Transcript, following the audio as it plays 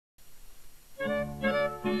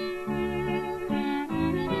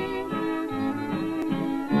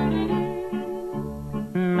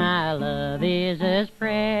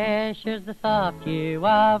hushes the soft dew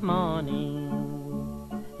of morning.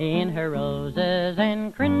 In her roses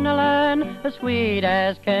and crinoline, as sweet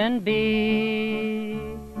as can be.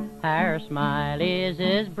 Her smile is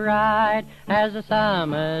as bright as a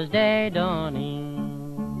summer's day dawning.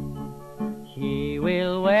 She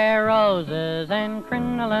will wear roses and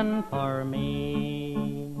crinoline for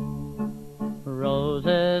me.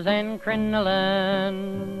 Roses and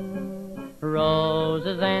crinoline,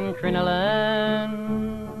 roses and crinoline.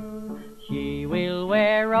 She will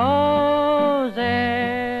wear roses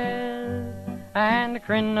and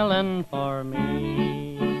crinoline for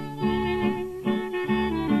me.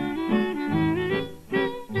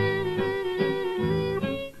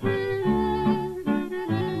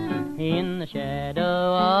 In the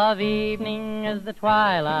shadow of evening, as the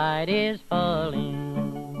twilight is falling,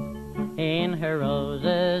 in her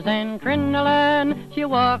roses and crinoline she'll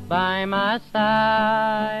walk by my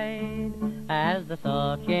side, as the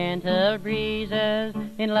soft gentle breezes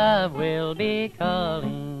in love will be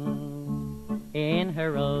calling. In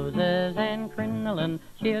her roses and crinoline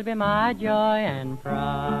she'll be my joy and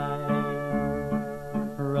pride.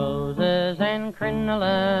 Roses and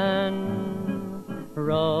crinoline,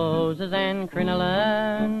 roses and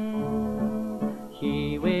crinoline.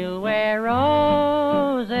 She will wear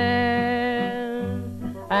roses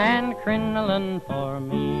and crinoline for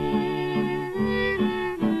me.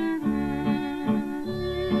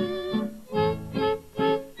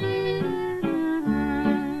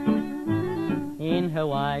 In her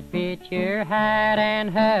white picture hat and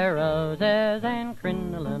her roses and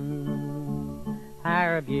crinoline,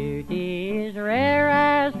 her beauty is rare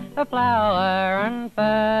as a flower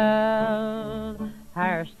unfurled.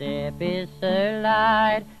 Her step is so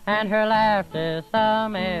light and her laughter so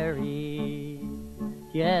merry.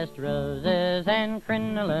 Just roses and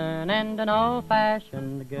crinoline and an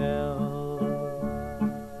old-fashioned girl.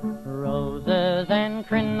 Roses and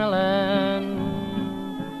crinoline,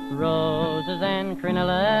 roses and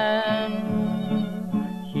crinoline.